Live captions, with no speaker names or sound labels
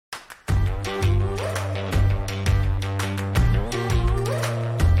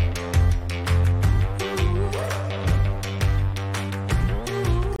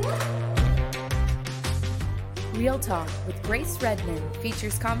Talk with Grace Redmond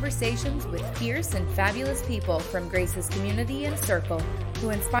features conversations with fierce and fabulous people from Grace's community and circle who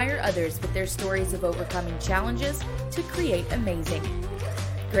inspire others with their stories of overcoming challenges to create amazing.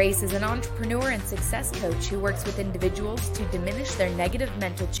 Grace is an entrepreneur and success coach who works with individuals to diminish their negative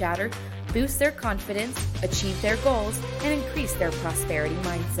mental chatter, boost their confidence, achieve their goals, and increase their prosperity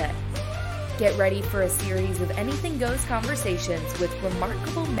mindset. Get ready for a series of anything goes conversations with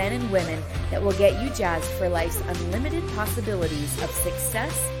remarkable men and women that will get you jazzed for life's unlimited possibilities of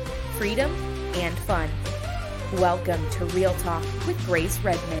success, freedom, and fun. Welcome to Real Talk with Grace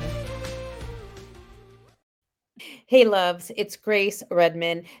Redmond. Hey loves, it's Grace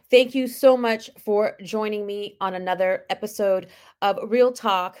Redmond. Thank you so much for joining me on another episode of Real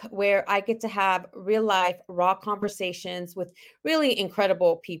Talk, where I get to have real life, raw conversations with really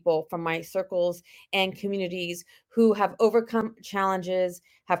incredible people from my circles and communities who have overcome challenges,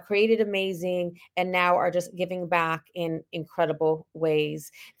 have created amazing, and now are just giving back in incredible ways.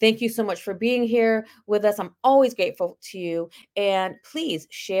 Thank you so much for being here with us. I'm always grateful to you. And please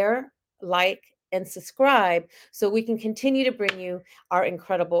share, like, and subscribe so we can continue to bring you our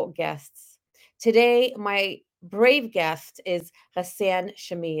incredible guests. Today, my brave guest is Ghassan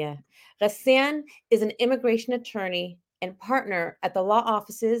Shamieh. Ghassan is an immigration attorney and partner at the law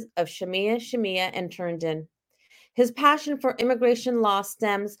offices of Shamieh, and Ternieden. His passion for immigration law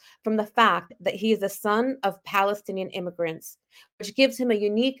stems from the fact that he is the son of Palestinian immigrants, which gives him a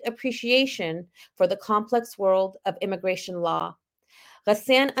unique appreciation for the complex world of immigration law.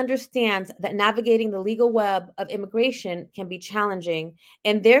 Ghassan understands that navigating the legal web of immigration can be challenging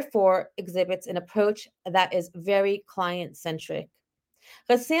and therefore exhibits an approach that is very client-centric.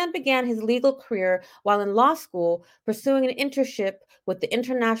 Ghassan began his legal career while in law school, pursuing an internship with the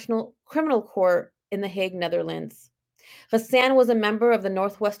International Criminal Court in The Hague, Netherlands. Ghassan was a member of the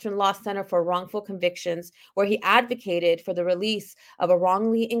Northwestern Law Center for Wrongful Convictions, where he advocated for the release of a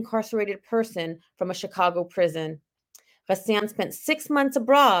wrongly incarcerated person from a Chicago prison. Ghassan spent 6 months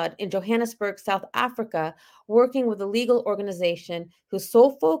abroad in Johannesburg, South Africa, working with a legal organization whose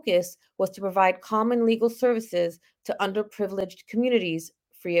sole focus was to provide common legal services to underprivileged communities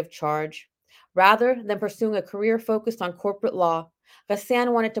free of charge. Rather than pursuing a career focused on corporate law,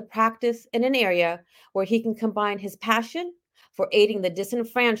 Ghassan wanted to practice in an area where he can combine his passion for aiding the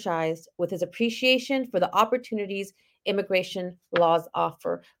disenfranchised with his appreciation for the opportunities immigration laws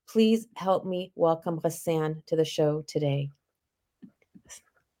offer. Please help me welcome Ghassan to the show today.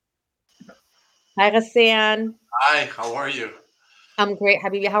 Hi, Ghassan. Hi, how are you? I'm great,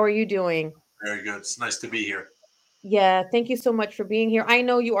 Habibi. How are you doing? Very good. It's nice to be here. Yeah, thank you so much for being here. I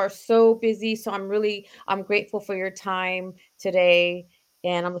know you are so busy, so I'm grateful for your time today,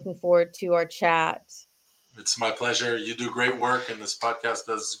 and I'm looking forward to our chat. It's my pleasure. You do great work, and this podcast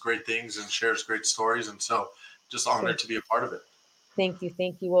does great things and shares great stories. And so, just honored to be a part of it. Thank you.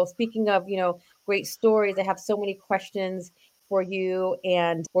 Thank you. Well, speaking of, great stories, I have so many questions for you,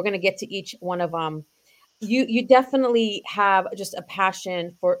 and we're going to get to each one of them. You definitely have just a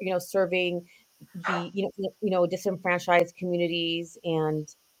passion for, serving the, disenfranchised communities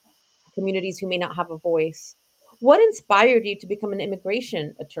and communities who may not have a voice. What inspired you to become an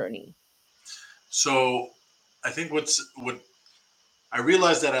immigration attorney? So, I think what I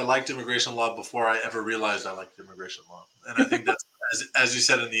realized that I liked immigration law before I ever realized I liked immigration law, and I think that's as you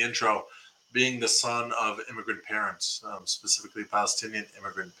said in the intro, being the son of immigrant parents, specifically Palestinian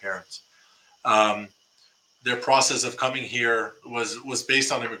immigrant parents. Um, their process of coming here was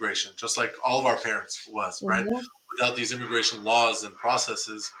based on immigration, just like all of our parents was, right? Mhm. Without these immigration laws and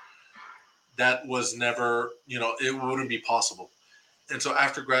processes, that was never, it wouldn't be possible. And so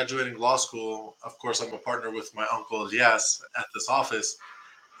after graduating law school, of course, I'm a partner with my uncle Elias at this office,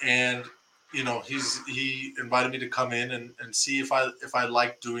 and he invited me to come in and see if I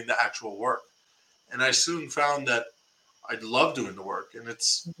liked doing the actual work. And I soon found that I love doing the work, and Mhm.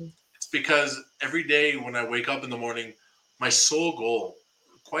 it's because every day when I wake up in the morning, my sole goal,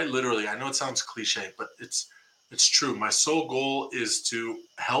 quite literally, I know it sounds cliche, but it's true. My sole goal is to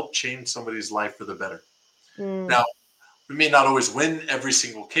help change somebody's life for the better. Mm. Now, we may not always win every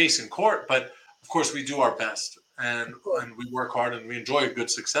single case in court, but of course we do our best and we work hard and we enjoy a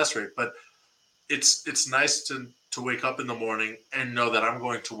good success rate. But it's nice to wake up in the morning and know that I'm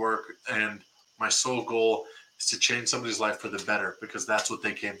going to work and my sole goal is to change somebody's life for the better because that's what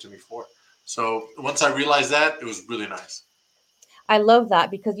they came to me for. So once I realized that, it was really nice. I love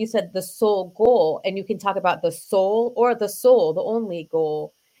that because you said the sole goal, and you can talk about the soul or the soul, the only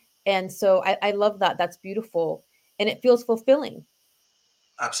goal. And so I love that. That's beautiful. And it feels fulfilling.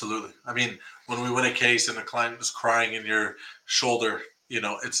 Absolutely. I mean, when we win a case and the client is crying in your shoulder,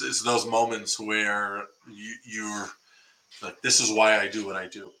 it's those moments where you're like, this is why I do what I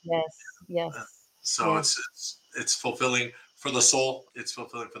do. Yes, Uh, yes, So yes, it's fulfilling for the soul. It's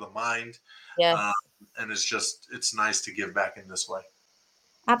fulfilling for the mind, um, yes. and it's nice to give back in this way.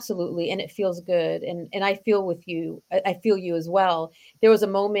 Absolutely, and it feels good, and I feel with you. I feel you as well. There was a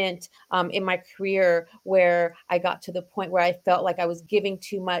moment in my career where I got to the point where I felt like I was giving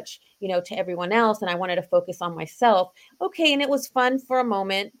too much, to everyone else, and I wanted to focus on myself. Okay, and it was fun for a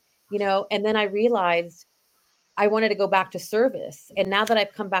moment, and then I realized I wanted to go back to service. And now that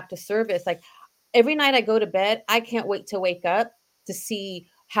I've come back to service, like every night I go to bed, I can't wait to wake up to see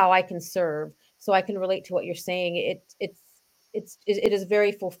how I can serve. So I can relate to what you're saying. It is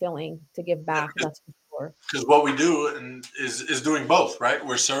very fulfilling to give Yeah, back. That's for sure. because what we do and is doing both, right?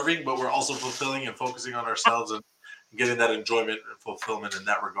 We're serving, but we're also fulfilling and focusing on ourselves and getting that enjoyment and fulfillment in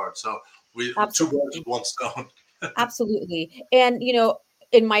that regard. So we two birds Absolutely. with one stone. Absolutely. And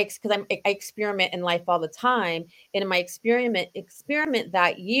in my because I experiment in life all the time. And in my experiment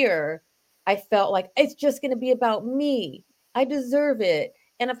that year, I felt like it's just going to be about me. I deserve it.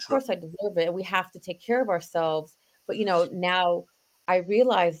 And of Sure. course I deserve it. And we have to take care of ourselves. But now I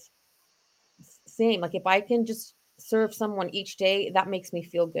realize same, like if I can just serve someone each day, that makes me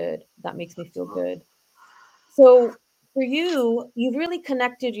feel good. That makes me feel Absolutely. good. So for you, you've really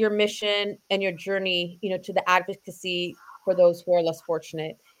connected your mission and your journey, to the advocacy for those who are less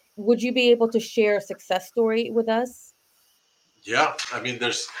fortunate. Would you be able to share a success story with us? Yeah, I mean,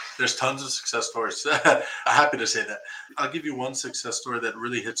 there's tons of success stories. I'm happy to say that. I'll give you one success story that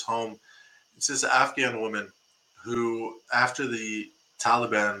really hits home. It's this Afghan woman who, after the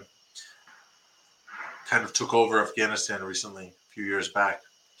Taliban kind of took over Afghanistan recently, a few years back,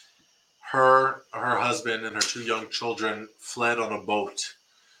 her husband and her two young children fled on a boat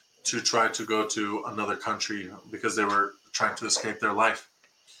to try to go to another country because they were trying to escape their life.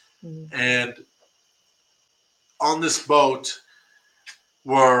 Mhm. And on this boat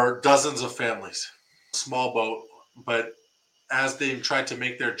were dozens of families. Small boat, but as they tried to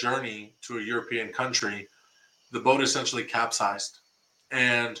make their journey to a European country, the boat essentially capsized,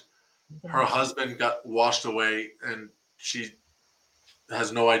 and her Goodness. husband got washed away, and she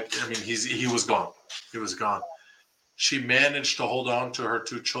has no idea. I mean, he was gone. He was gone. She managed to hold on to her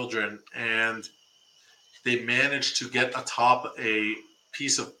two children, and they managed to get atop a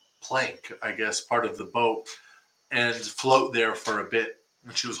piece of plank, I guess, part of the boat, and float there for a bit.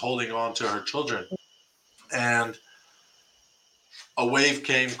 And she was holding on to her children, and a wave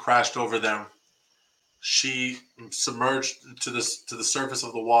came, crashed over them. She submerged to the surface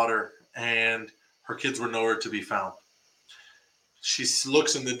of the water, and her kids were nowhere to be found. She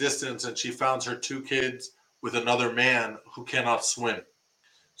looks in the distance, and she finds her two kids with another man who cannot swim.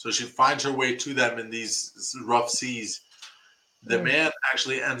 So she finds her way to them in these rough seas. The Mm. man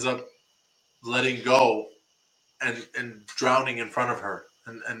actually ends up letting go and drowning in front of her,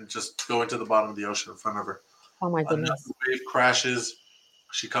 and just going to the bottom of the ocean in front of her. Oh my Another goodness. wave crashes.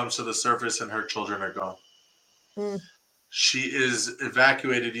 She comes to the surface, and her children are gone. Mm. She is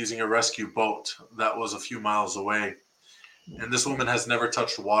evacuated using a rescue boat that was a few miles away. And this woman has never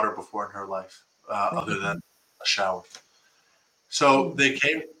touched water before in her life, My other than goodness. a shower. So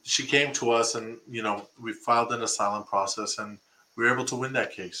Mm. she came to us, and we filed an asylum process, and we were able to win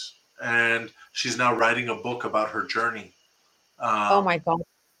that case. And she's now writing a book about her journey, Oh um, my God.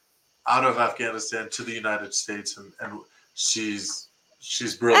 out of Afghanistan to the United States, and she's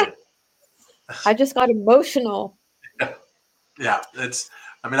she's Ah, brilliant. I just got emotional. Yeah, it's.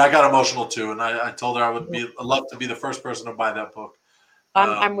 I mean, I got emotional too, and I told her I'd love to be the first person to buy that book.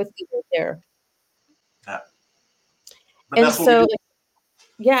 I'm Um, with you right there. yeah, but And that's what we so do. like,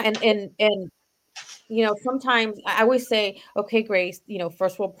 yeah, and sometimes I always say, okay, Grace,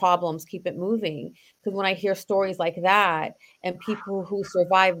 first world problems, keep it moving. Because when I hear stories like that and people who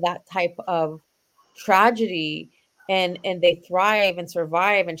survive that type of tragedy and they thrive and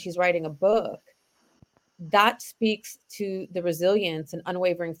survive, and she's writing a book, that speaks to the resilience and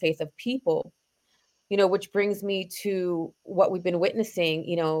unwavering faith of people, which brings me to what we've been witnessing,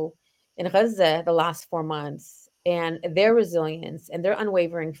 in Gaza the last 4 months and their resilience and their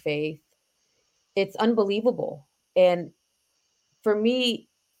unwavering faith. It's unbelievable. And for me,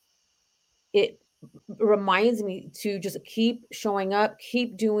 it reminds me to just keep showing up,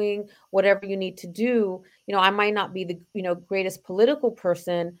 keep doing whatever you need to do. I might not be the, greatest political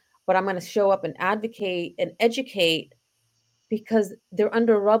person, but I'm going to show up and advocate and educate because they're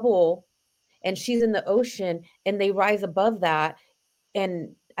under rubble and she's in the ocean and they rise above that.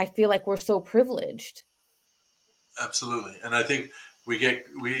 And I feel like we're so privileged. Absolutely, and I think we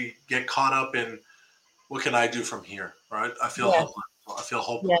get caught up in what can I do from here, right? I feel Yes. helpless. I feel Yes.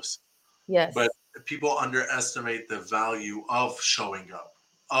 hopeless. But Yes. people underestimate the value of showing up,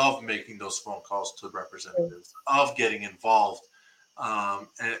 of making those phone calls to True. representatives, of getting involved.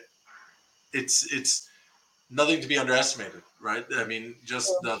 And it's nothing to be underestimated, right? I mean, just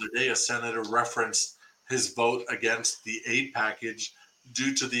True. the other day, a senator referenced his vote against the aid package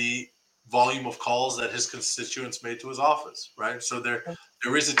due to the volume of calls that his constituents made to his office, right? So there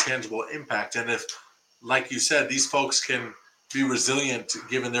is a tangible impact, and if, like you said, these folks can be resilient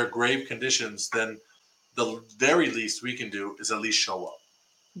given their grave conditions, then the very least we can do is at least show up.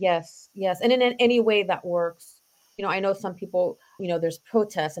 Yes, yes, and in any way that works. I know some people, there's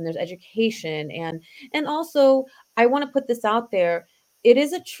protests and there's education, and also I want to put this out there. It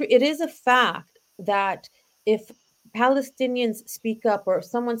is a fact that if Palestinians speak up or if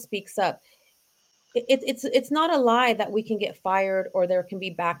someone speaks up, it's not a lie that we can get fired or there can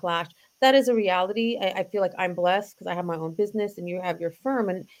be backlash. That is a reality. I feel like I'm blessed because I have my own business and you have your firm,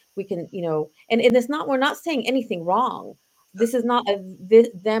 and we can, and it's not, we're not saying anything wrong. This is not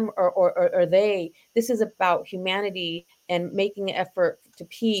them or they. This is about humanity and making an effort to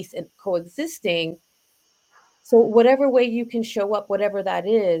peace and coexisting. So whatever way you can show up, whatever that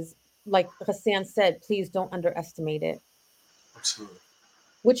is, like Hassan said, please don't underestimate it. Absolutely.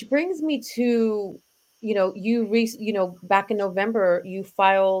 Which brings me to, back in November, you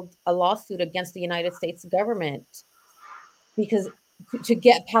filed a lawsuit against the United States government because to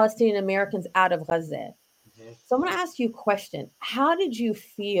get Palestinian Americans out of Gaza. Mhm. So I'm going to ask you a question. How did you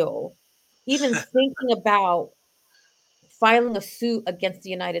feel even thinking about filing a suit against the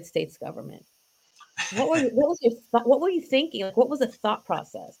United States government? What were you thinking? Like, what was the thought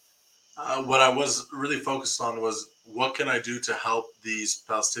process? What I was really focused on was what can I do to help these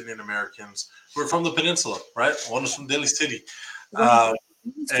Palestinian Americans who are from the peninsula, right? One is from Delhi City. Right. Uh,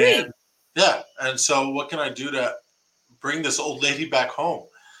 and Street. yeah, and so what can I do to bring this old lady back home?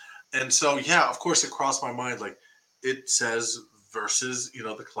 And so, yeah, of course, it crossed my mind. Like it says versus,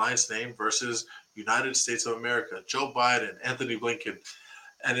 the client's name versus United States of America, Joe Biden, Anthony Blinken.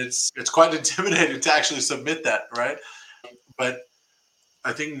 And it's quite intimidating to actually submit that, right? But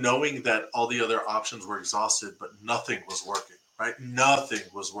I think knowing that all the other options were exhausted, but nothing was working, right? Nothing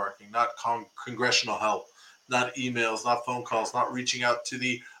was working. Not congressional help, not emails, not phone calls, not reaching out to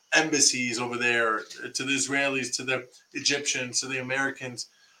the embassies over there, to the Israelis, to the Egyptians, to the Americans.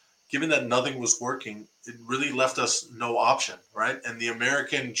 Given that nothing was working, it really left us no option, right? And the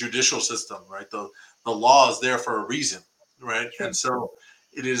American judicial system, right? The law is there for a reason, right? And True. so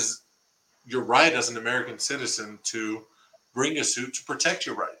it is your right as an American citizen to bring a suit to protect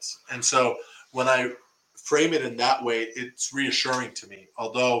your rights. And so when I frame it in that way, it's reassuring to me.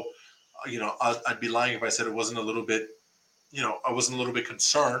 Although, I'd be lying if I said it wasn't a little bit, I wasn't a little bit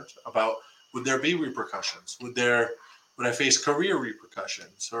concerned about would there be repercussions? Would I face career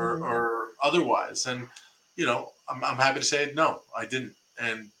repercussions Mhm. or otherwise? And, I'm happy to say no, I didn't.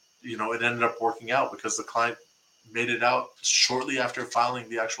 And, it ended up working out because the client made it out shortly after filing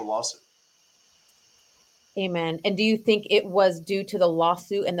the actual lawsuit. Amen. And do you think it was due to the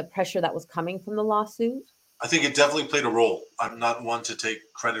lawsuit and the pressure that was coming from the lawsuit? I think it definitely played a role. I'm not one to take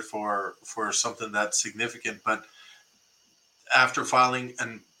credit for something that's significant, but after filing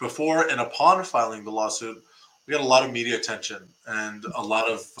and before and upon filing the lawsuit, we got a lot of media attention and a lot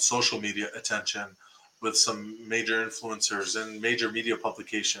of social media attention with some major influencers and major media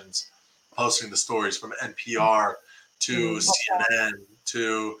publications posting the stories from NPR to Mm, CNN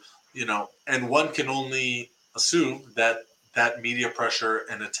to, and one can only assume that that media pressure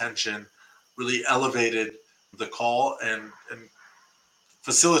and attention really elevated the call and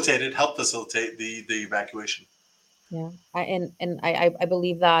helped facilitate the evacuation. yeah. I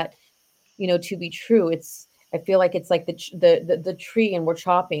believe that, to be true. I feel like it's like the tree and we're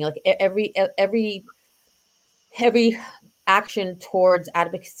chopping. Like every action towards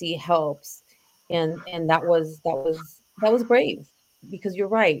advocacy helps. And that was brave because you're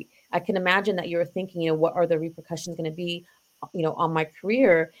right. I can imagine that you're thinking, what are the repercussions going to be, on my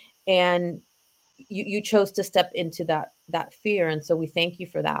career, and you chose to step into that fear, and so we thank you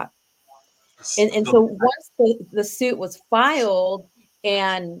for that. And so once the suit was filed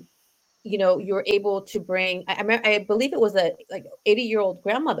and you were able to bring, I believe it was a like 80-year-old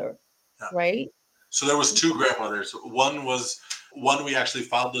grandmother, Yeah. right? So there was two grandmothers. One we actually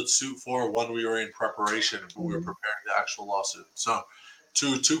filed the suit for. One we were in preparation. We were Mm, preparing the actual lawsuit. So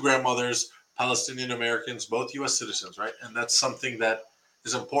two grandmothers, Palestinian Americans, both U.S. citizens, right? And that's something that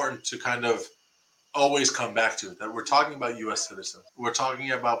is important to kind of always come back to. That we're talking about U.S. citizens. We're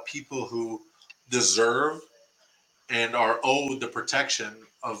talking about people who deserve and are owed the protection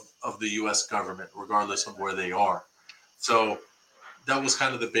of the U.S. government, regardless of where they are. So that was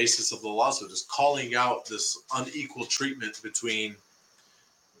kind of the basis of the lawsuit, is calling out this unequal treatment between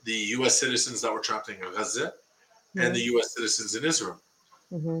the U.S. citizens that were trapped in Gaza and the Mhm, U.S. citizens in Israel.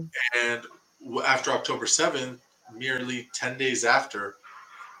 mhm. And after October 7th, merely 10 days after,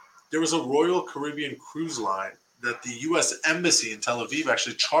 there was a Royal Caribbean cruise line that the U.S. Embassy in Tel Aviv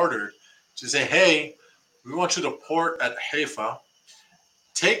actually chartered to say, hey, we want you to port at Haifa,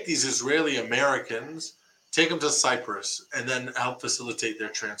 take these Israeli Americans, take them to Cyprus, and then help facilitate their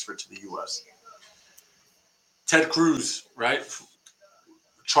transfer to the U.S. Ted Cruz, right,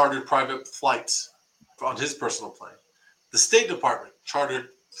 chartered private flights on his personal plane. The State Department chartered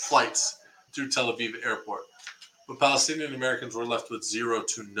flights through Tel Aviv airport. But Palestinian Americans were left with zero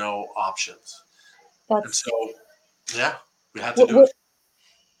to no options. And That's so, yeah, we had to what do it. what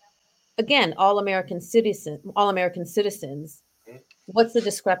again, all American citizens. What's the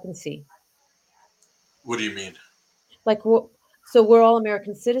discrepancy? What do you mean? Like, so we're all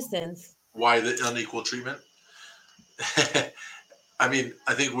American citizens. Why the unequal treatment? I mean,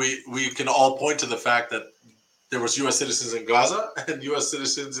 I think we can all point to the fact that there was U.S. citizens in Gaza and U.S.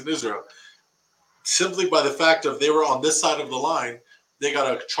 citizens in Israel. Simply by the fact of they were on this side of the line, they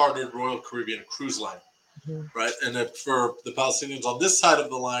got a chartered Royal Caribbean cruise line, Mhm. right? And if for the Palestinians on this side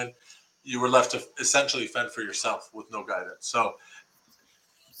of the line, you were left to essentially fend for yourself with no guidance. So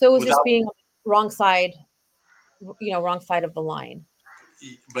So it was just without, being wrong side, wrong side of the line.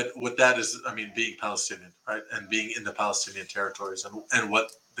 but what that is, I mean, being Palestinian, right, and being in the Palestinian territories, and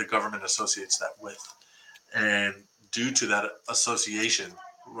what the government associates that with, and due to that association,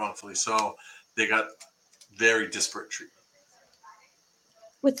 wrongfully so, they got very disparate treatment.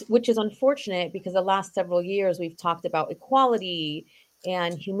 Which is unfortunate because the last several years we've talked about equality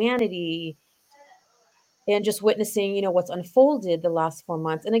and humanity and just witnessing, what's unfolded the last 4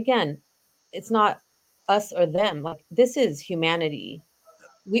 months. And again, it's not us or them. Like this is humanity.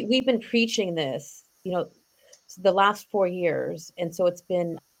 We've been preaching this, the last 4 years, and so it's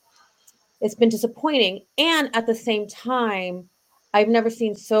been disappointing. And at the same time, I've never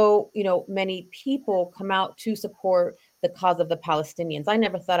seen so, many people come out to support the cause of the Palestinians. I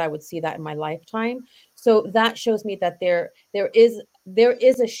never thought I would see that in my lifetime. So that shows me that there is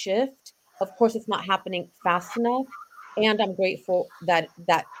a shift. Of course, it's not happening fast enough, and I'm grateful that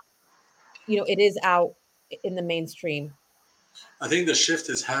it is out in the mainstream. I think the shift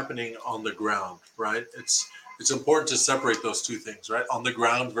is happening on the ground, right? It's important to separate those two things, right? On the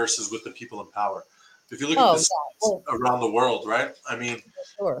ground versus with the people in power. If you look at Oh, the yeah, states well, around the world, right? I mean,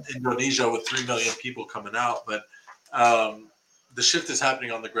 for sure. Indonesia with 3 million people coming out, but the shift is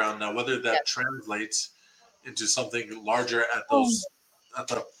happening on the ground now. Whether Yeah. that translates into something larger at Oh, those at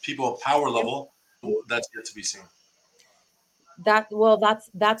the people in power yeah. level, that's yet to be seen.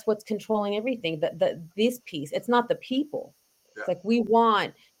 That's what's controlling everything. This piece, it's not the people. Yeah. It's like we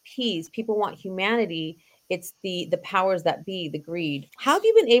want peace. People want humanity. It's the powers that be, the greed. How have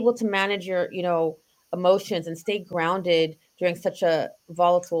you been able to manage your, emotions and stay grounded during such a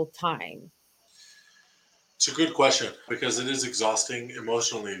volatile time? It's a good question because it is exhausting,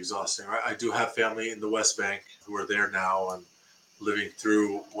 emotionally exhausting. Right? I do have family in the West Bank who are there now and living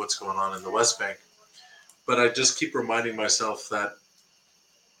through what's going on in the West Bank. But I just keep reminding myself that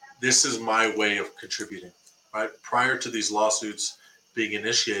this is my way of contributing. Right? Prior to these lawsuits being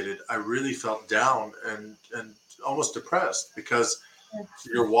initiated, I really felt down and almost depressed because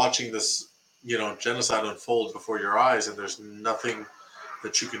you're watching this, genocide unfold before your eyes, and there's nothing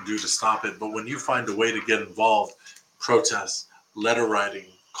that you can do to stop it. But when you find a way to get involved, protests, letter writing,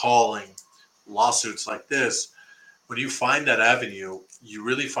 calling, lawsuits like this, when you find that avenue, you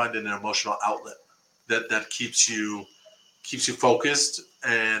really find an emotional outlet that keeps you focused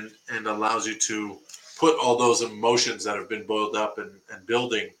and allows you to put all those emotions that have been boiled up and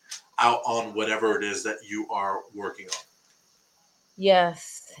building out on whatever it is that you are working on.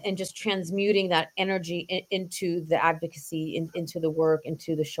 Yes, and just transmuting that energy into the advocacy, into the work,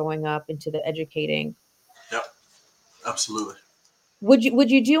 into the showing up, into the educating. Yep, absolutely. Would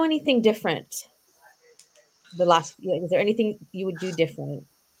you do anything different? Is there anything you would do different?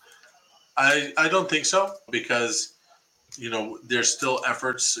 I don't think so because there's still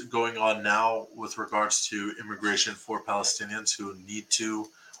efforts going on now with regards to immigration for Palestinians who need to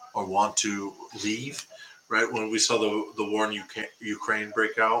or want to leave. Right when we saw the war in Ukraine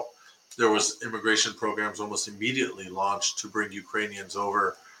break out, there was immigration programs almost immediately launched to bring Ukrainians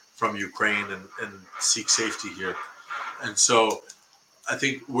over from Ukraine and seek safety here. And so I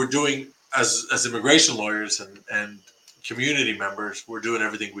think we're doing as immigration lawyers and community members, we're doing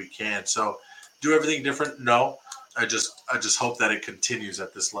everything we can. So do everything different? No. I just hope that it continues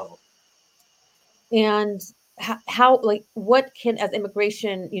at this level. And how like what can as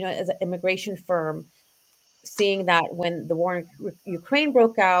immigration, as an immigration firm, seeing that when the war in Ukraine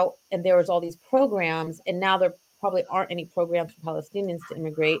broke out and there was all these programs, and now there probably aren't any programs for Palestinians to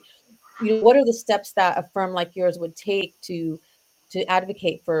immigrate. What are the steps that a firm like yours would take to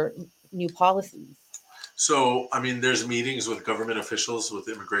advocate for new policies? So, I mean, there's meetings with government officials, with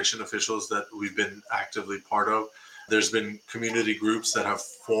immigration officials that we've been actively part of. There's been community groups that have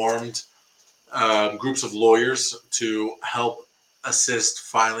formed, groups of lawyers to help assist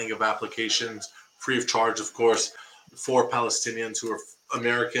filing of applications free of charge, of course, for Palestinians who are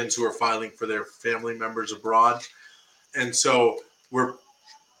Americans who are filing for their family members abroad. And so we're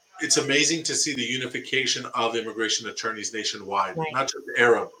it's amazing to see the unification of immigration attorneys nationwide, Right. not just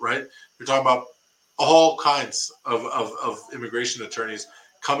Arab, right? You're talking about all kinds of immigration attorneys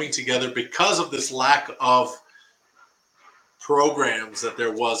coming together because of this lack of programs that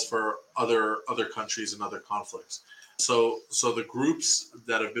there was for other countries and other conflicts. So the groups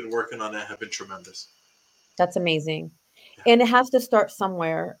that have been working on it have been tremendous. That's amazing. Yeah, And it has to start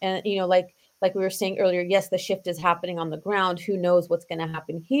somewhere. And like we were saying earlier, yes, the shift is happening on the ground. Who knows what's going to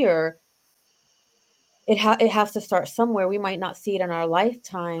happen here? It has to start somewhere. We might not see it in our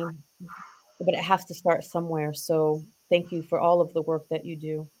lifetime, but it has to start somewhere. So thank you for all of the work that you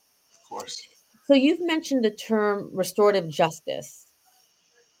do. of course. So you've mentioned the term restorative justice.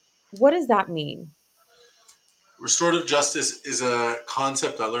 What does that mean? Restorative justice is a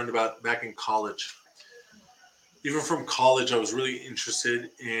concept I learned about back in college. Even from college, I was really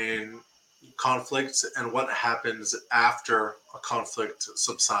interested in conflicts and what happens after a conflict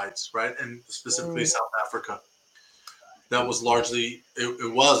subsides, right? And specifically Mm, South Africa. That was largely,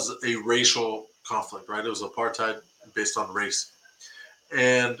 it was a racial conflict, right? It was apartheid based on race.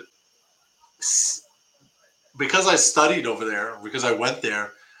 And because I studied over there, because I went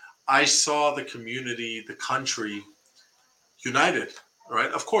there, I saw the community, the country united,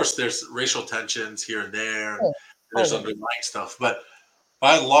 right? Of course, there's racial tensions here and there, and oh, there's always. underlying stuff, but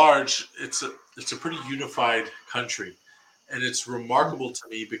by and large, it's a pretty unified country, and it's remarkable to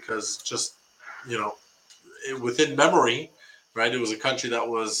me because just you know within memory, right? It was a country that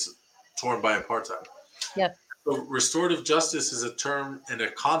was torn by apartheid. Yep. So restorative justice is a term and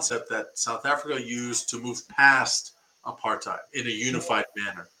a concept that South Africa used to move past apartheid in a unified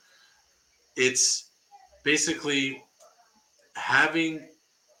manner. It's basically having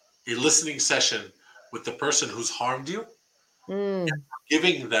a listening session with the person who's harmed you, Mm,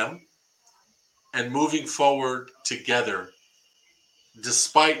 giving them and moving forward together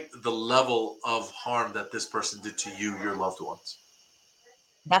despite the level of harm that this person did to you, your loved ones.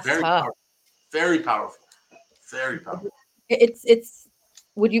 that's Very tough. powerful. Very powerful. Very powerful. It's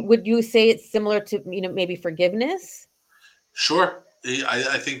would you say it's similar to, maybe forgiveness? Sure.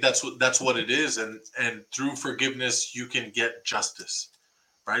 I think that's what it is, and through forgiveness you can get justice,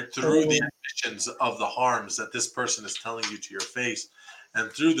 right? Through the Oh, admissions of the harms that this person is telling you to your face,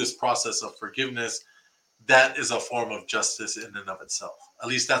 and through this process of forgiveness, that is a form of justice in and of itself. At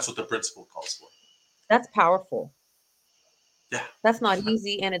least that's what the principle calls for. that's powerful. Yeah. That's not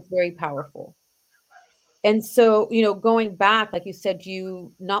easy, and it's very powerful. And so, going back, like you said,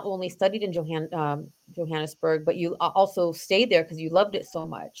 you not only studied in Johannesburg, but you also stayed there because you loved it so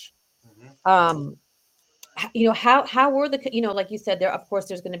much. Mhm. Um, how were like you said, there, of course,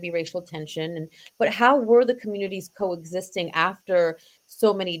 there's going to be racial tension, but how were the communities coexisting after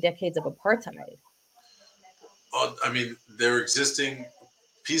so many decades of apartheid? I mean, they're existing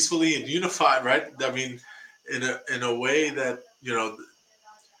peacefully and unified, right? I mean, in a way that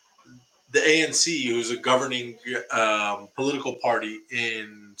the ANC, who's a governing political party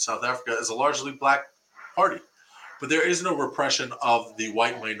in South Africa, is a largely black party. But there is no repression of the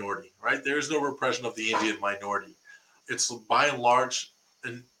white minority, right? There is no repression of the Indian minority. It's by and large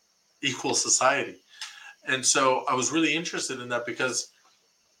an equal society. And so I was really interested in that because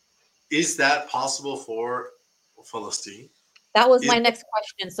is that possible for Palestine? That was Is my next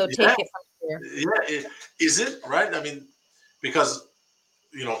question. So Yeah, take it from here. is it right? I mean, because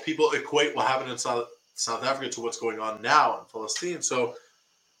people equate what happened in South Africa to what's going on now in Palestine. So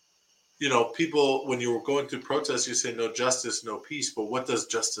people, when you were going through protests, you say no justice, no peace. But what does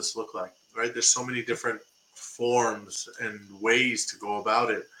justice look like? Right? There's so many different forms and ways to go about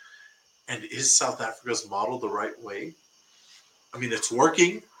it. And is South Africa's model the right way? I mean, it's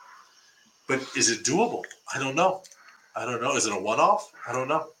working, but is it doable? I don't know. I don't know. Is it a one-off? I don't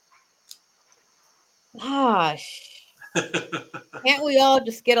know. Gosh, can't we all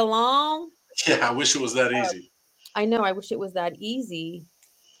just get along? Yeah, I wish it was that Uh, easy. I know. I wish it was that easy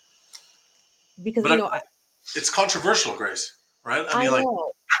because But it's controversial, Grace. Right? I I mean, like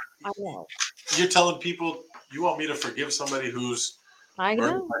know, I know. you're telling people. You want me to forgive somebody who's I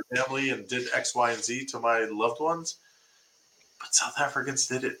murdered know. my family and did X, Y, and Z to my loved ones? But South Africans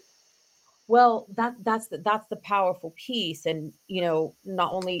did it. Well, that's the powerful piece, and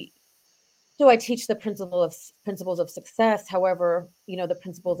not only do I teach the principles of success, however, the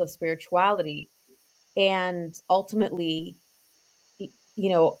principles of spirituality, and ultimately, y- you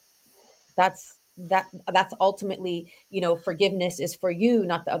know, that's ultimately, forgiveness is for you,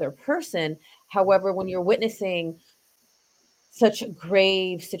 not the other person. However, when you're witnessing such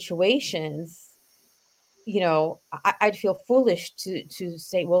grave situations, I'd feel foolish to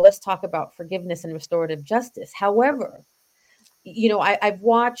say, well, let's talk about forgiveness and restorative justice. However, I've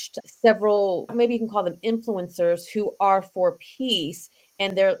watched several, maybe you can call them influencers, who are for peace,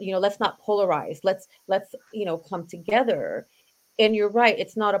 and they're, let's not polarize. Let's come together. And you're right,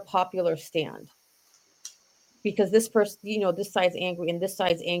 it's not a popular stand, because this person, this side's angry and this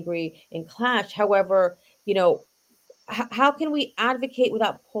side's angry and clash. However, how can we advocate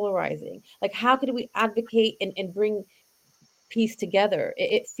without polarizing? Like, how can we advocate and bring piece together?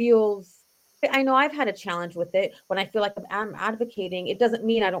 It feels, I know I've had a challenge with it. When I feel like I'm advocating, it doesn't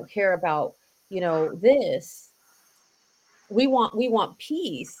mean I don't care about, this. We want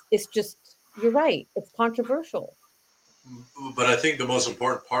peace. It's just, you're right. It's controversial. But I think the most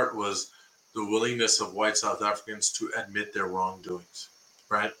important part was the willingness of white South Africans to admit their wrongdoings,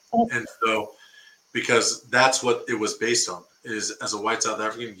 right? Oh, And so, because that's what it was based on, is as a white South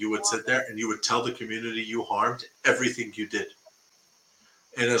African, you would sit there and you would tell the community you harmed everything you did.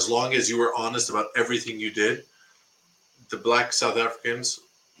 And as long as you were honest about everything you did, the black South Africans,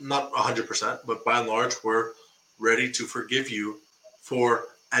 not 100%, but by and large, were ready to forgive you for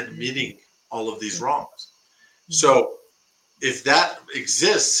admitting all of these wrongs. mhm. So if that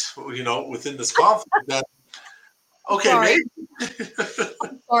exists, within this conflict, then okay, Sorry, maybe.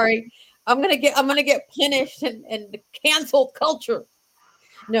 sorry. I'm gonna get punished and canceled culture.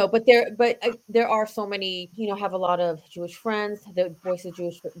 No, but there are so many. Have a lot of Jewish friends. The Voice of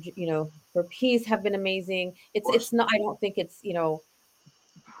Jewish, for Peace have been amazing. Of It's course. not. I don't think it's,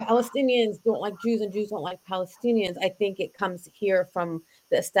 Palestinians don't like Jews and Jews don't like Palestinians. I think it comes here from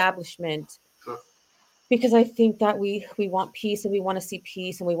the establishment, Sure. because I think that we want peace, and we want to see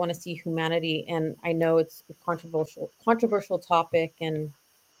peace, and we want to see humanity. And I know it's a controversial topic, and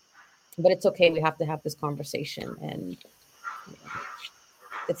but it's okay. We have to have this conversation, and you know,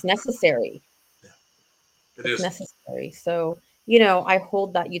 it's necessary. Yeah, it It's is. necessary. So, I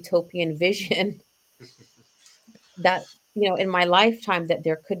hold that utopian vision that, in my lifetime, that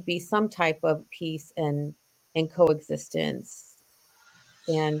there could be some type of peace and coexistence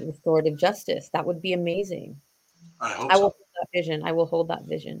and restorative justice. That would be amazing. I hope I will so. hold that vision. I will hold that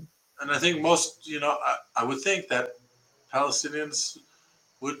vision. And I think most, I would think that Palestinians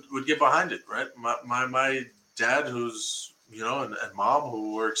would get behind it, right? My dad, who's, and mom,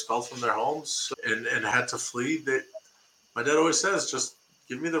 who were expelled from their homes and had to flee. My dad always says, just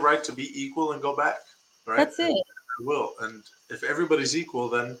give me the right to be equal and go back, right? That's And it. I will. And if everybody's equal,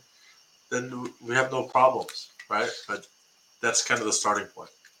 then we have no problems, right? But that's kind of the starting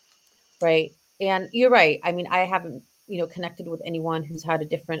point. Right. And you're right. I mean, I haven't, connected with anyone who's had a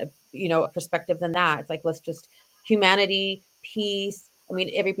different, perspective than that. It's like, let's just humanity, peace. I mean,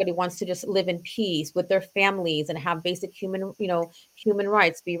 everybody wants to just live in peace with their families and have basic human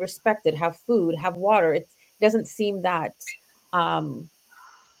rights, be respected, have food, have water. It doesn't seem that, um,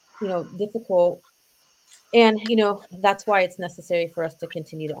 difficult. And, that's why it's necessary for us to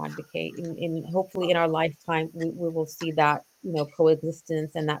continue to advocate. In hopefully in our lifetime, we will see that,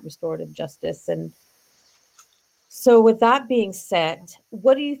 coexistence and that restorative justice. And so, with that being said,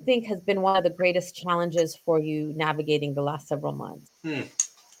 what do you think has been one of the greatest challenges for you navigating the last several months? Hmm.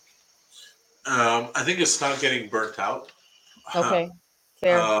 I think it's not getting burnt out. Okay,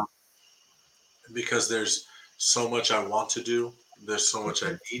 fair. uh, because there's so much I want to do. There's so much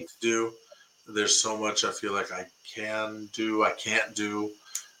I Mhm. need to do. There's so much I feel like I can do, I can't do.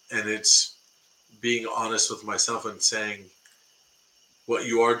 And it's being honest with myself and saying what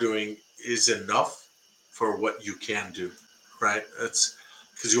you are doing is enough for what you can do, right? It's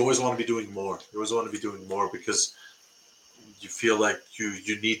because you always want to be doing more. You always want to be doing more because you feel like you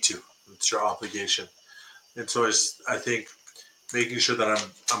need to. It's your obligation. And so I think making sure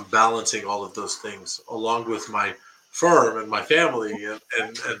that I'm balancing all of those things along with my firm and my family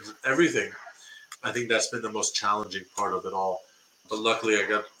and everything. I think that's been the most challenging part of it all. But luckily, I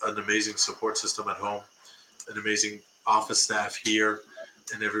got an amazing support system at home, an amazing office staff here,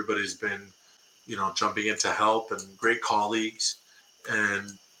 and everybody's been, jumping in to help and great colleagues.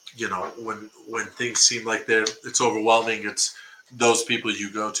 And when things seem like it's overwhelming, it's those people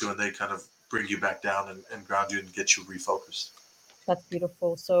you go to and they kind of bring you back down and ground you and get you refocused. That's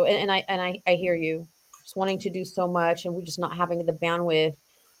beautiful. So, and I hear you. Just wanting to do so much, and we're just not having the bandwidth.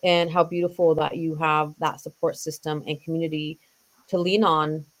 And how beautiful that you have that support system and community to lean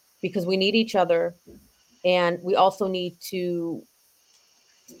on, because we need each other, and we also need to,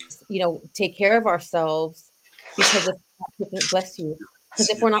 take care of ourselves. Because if bless you, because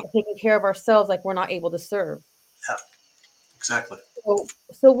if Excuse we're me. not taking care of ourselves, like we're not able to serve. Yeah, exactly.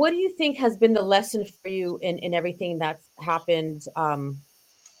 So what do you think has been the lesson for you in everything that's happened?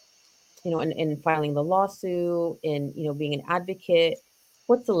 In filing the lawsuit, in being an advocate.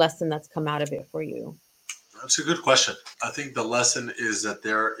 What's the lesson that's come out of it for you? That's a good question. I think the lesson is that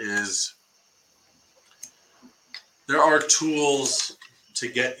there are tools to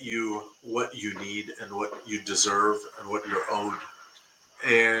get you what you need and what you deserve and what you're owed.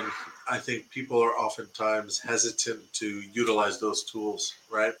 And I think people are oftentimes hesitant to utilize those tools,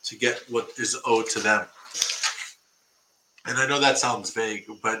 right, to get what is owed to them. And I know that sounds vague,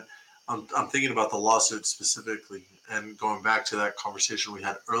 but I'm thinking about the lawsuit specifically and going back to that conversation we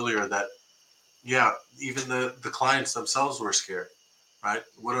had earlier that, yeah, even the clients themselves were scared, right?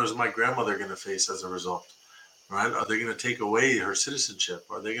 What is my grandmother going to face as a result, right? Are they going to take away her citizenship?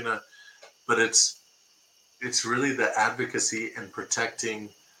 Are they going to, but it's really the advocacy and protecting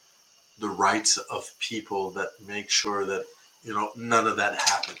the rights of people that make sure that, none of that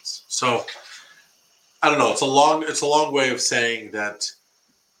happens. So I don't know. It's a long way of saying that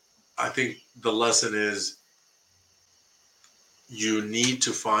I think the lesson is you need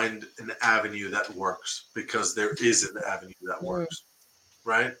to find an avenue that works because there is an avenue that Mm, works,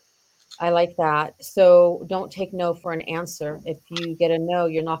 right? I like that. So don't take no for an answer. If you get a no,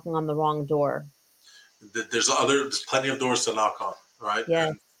 you're knocking on the wrong door. There's plenty of doors to knock on, right?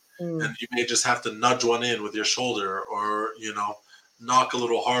 Yes. And Mm. you may just have to nudge one in with your shoulder or, knock a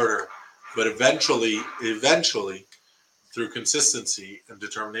little harder. But eventually, through consistency and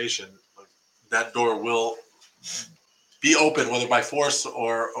determination, like, that door will be open, whether by force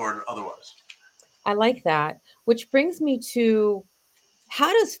or otherwise. I like that. Which brings me to,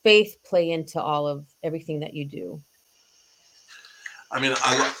 how does faith play into all of everything that you do? I mean,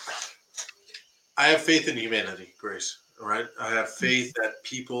 I have faith in humanity, Grace. Right? I have faith that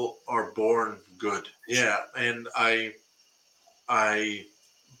people are born good. Yeah, and I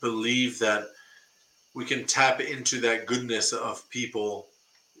believe that we can tap into that goodness of people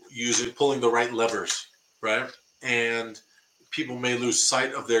using pulling the right levers, right? And people may lose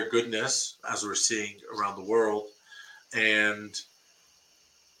sight of their goodness as we're seeing around the world, and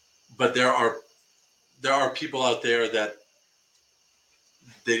but there are people out there that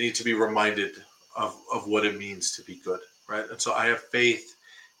they need to be reminded of what it means to be good, right? And so I have faith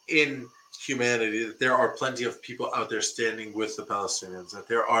in humanity that there are plenty of people out there standing with the Palestinians, that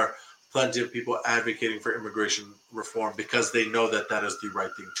there are plenty of people advocating for immigration reform because they know that that is the right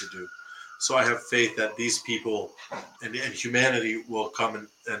thing to do. So I have faith that these people and humanity will come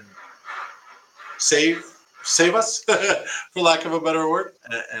and save save us, for lack of a better word,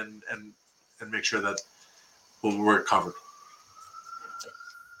 and make sure that we're covered.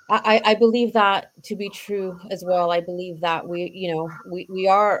 I believe that to be true as well. I believe that we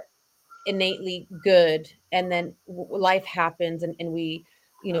are innately good, and then life happens, and we,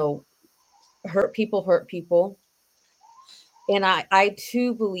 you know, hurt people. And I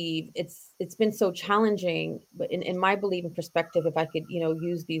too believe it's been so challenging, but in my belief and perspective, if I could,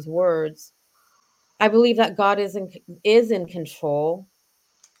 use these words, I believe that God is in control.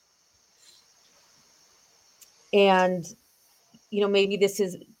 And maybe this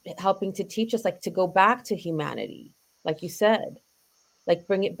is helping to teach us, like, to go back to humanity, like you said, like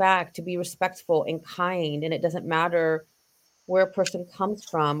bring it back to be respectful and kind. And it doesn't matter where a person comes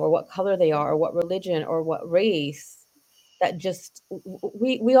from, or what color they are, or what religion, or what race. That just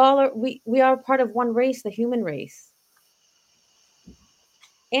we all are, we are part of one race, the human race.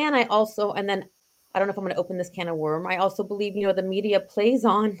 And then I don't know if I'm going to open this can of worm. I also believe, the media plays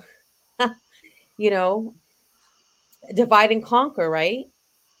on, you know divide and conquer, right?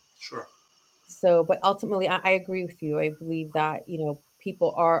 Sure. So, but ultimately, I agree with you. I believe that,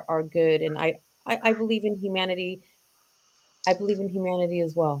 people are good, and I believe in humanity. I believe in humanity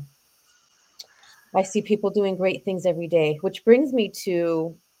as well. I see people doing great things every day, which brings me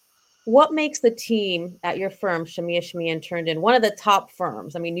to, what makes the team at your firm, Shamieh and Ternieden, one of the top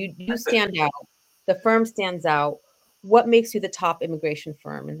firms? I mean, you stand out. The firm stands out. What makes you the top immigration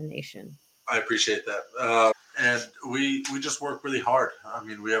firm in the nation? I appreciate that. And we just work really hard. I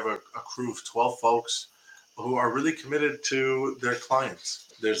mean, we have a crew of 12 folks who are really committed to their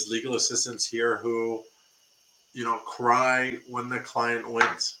clients. There's legal assistants here who, cry when the client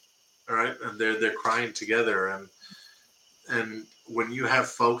wins. all right, and they're crying together, and when you have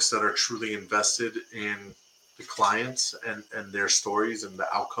folks that are truly invested in the clients and their stories and the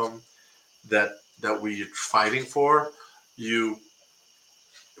outcome that we're fighting for, you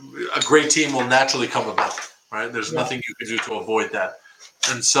a great team will naturally come about, right? There's Yeah. nothing you can do to avoid that.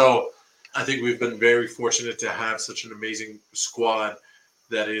 And so I think we've been very fortunate to have such an amazing squad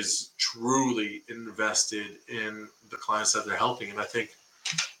that is truly invested in the clients that they're helping. And I think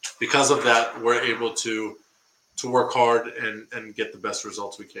because of that, we're able to work hard and get the best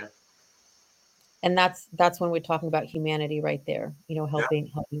results we can. And that's when we're talking about humanity right there, Yeah.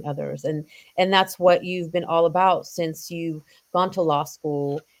 helping others. And that's what you've been all about since you've gone to law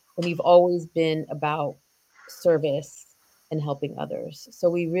school, and you've always been about service and helping others. So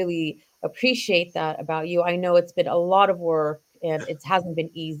we really appreciate that about you. I know it's been a lot of work and it hasn't been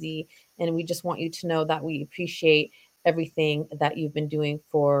easy, and we just want you to know that we appreciate everything that you've been doing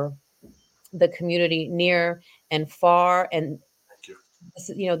for the community near and far. And Thank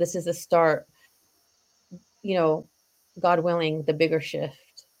you. this is a start, you know, God willing, the bigger shift.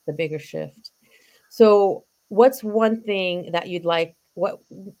 So, what's one thing that what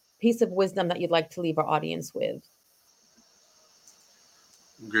piece of wisdom that you'd like to leave our audience with?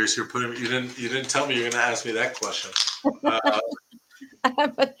 Grace, you didn't tell me you're going to ask me that question. Uh,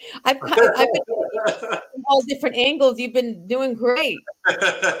 I've been from all different angles. You've been doing great.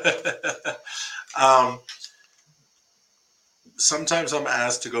 um, Sometimes I'm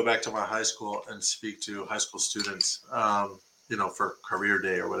asked to go back to my high school and speak to high school students, for career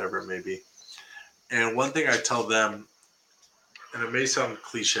day or whatever it may be. And one thing I tell them, and it may sound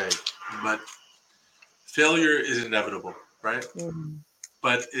cliche, but failure is inevitable, right? Mhm.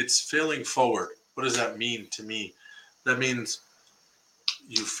 But it's failing forward. What does that mean to me? That means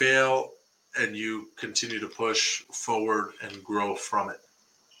you fail and you continue to push forward and grow from it.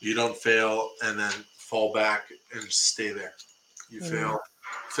 You don't fail and then fall back and stay there. You Mm.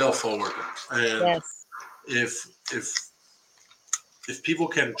 fail forward. And Yes. if if if people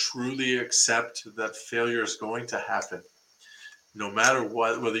can truly accept that failure is going to happen, no matter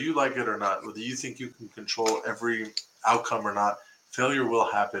what, whether you like it or not, whether you think you can control every outcome or not, failure will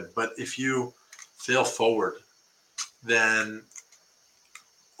happen. But if you fail forward, then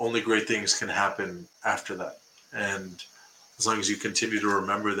only great things can happen after that. And as long as you continue to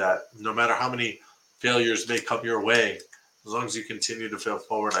remember that, no matter how many failures may come your way, as long as you continue to fail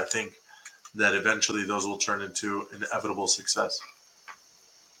forward, I think that eventually those will turn into inevitable success.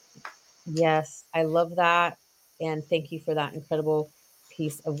 Yes, I love that. And thank you for that incredible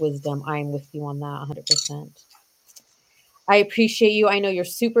piece of wisdom. I'm with you on that 100%. I appreciate you. I know you're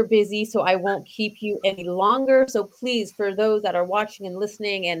super busy, so I won't keep you any longer. So please, for those that are watching and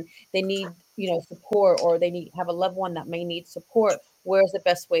listening and they need, support, or they need have a loved one that may need support, where's the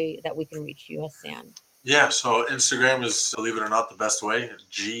best way that we can reach you, Hassan? Yeah, so Instagram is, believe it or not, the best way.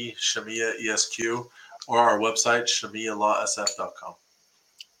 G Shamieh ESQ, or our website, ShamieLawSF.com.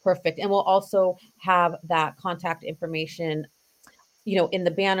 Perfect. And we'll also have that contact information, in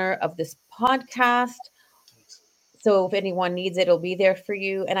the banner of this podcast. So if anyone needs it, it'll be there for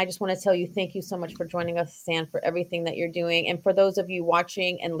you. And I just want to tell you, thank you so much for joining us, Sam, for everything that you're doing. And for those of you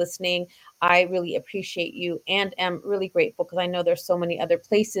watching and listening, I really appreciate you and am really grateful because I know there's so many other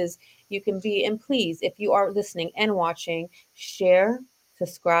places you can be. And please, if you are listening and watching, share,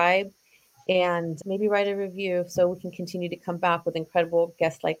 subscribe, and maybe write a review so we can continue to come back with incredible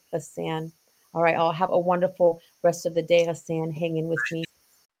guests like Hassan. All right, I'll have a wonderful rest of the day, Hassan. Hang in with me.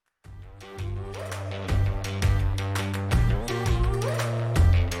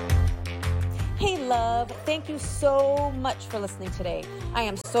 Hey, love, thank you so much for listening today. I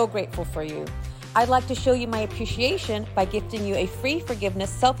am so grateful for you. I'd like to show you my appreciation by gifting you a free forgiveness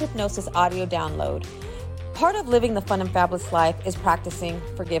self-hypnosis audio download. Part of living the fun and fabulous life is practicing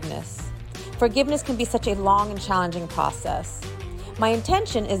forgiveness. Forgiveness can be such a long and challenging process. My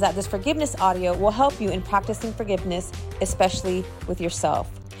intention is that this forgiveness audio will help you in practicing forgiveness, especially with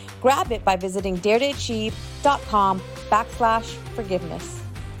yourself. Grab it by visiting daretoachieve.com/forgiveness.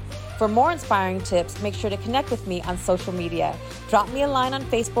 For more inspiring tips, make sure to connect with me on social media. Drop me a line on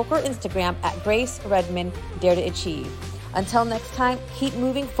Facebook or Instagram at Grace Redmond Dare to Achieve. Until next time, keep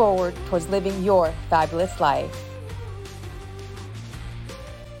moving forward towards living your fabulous life.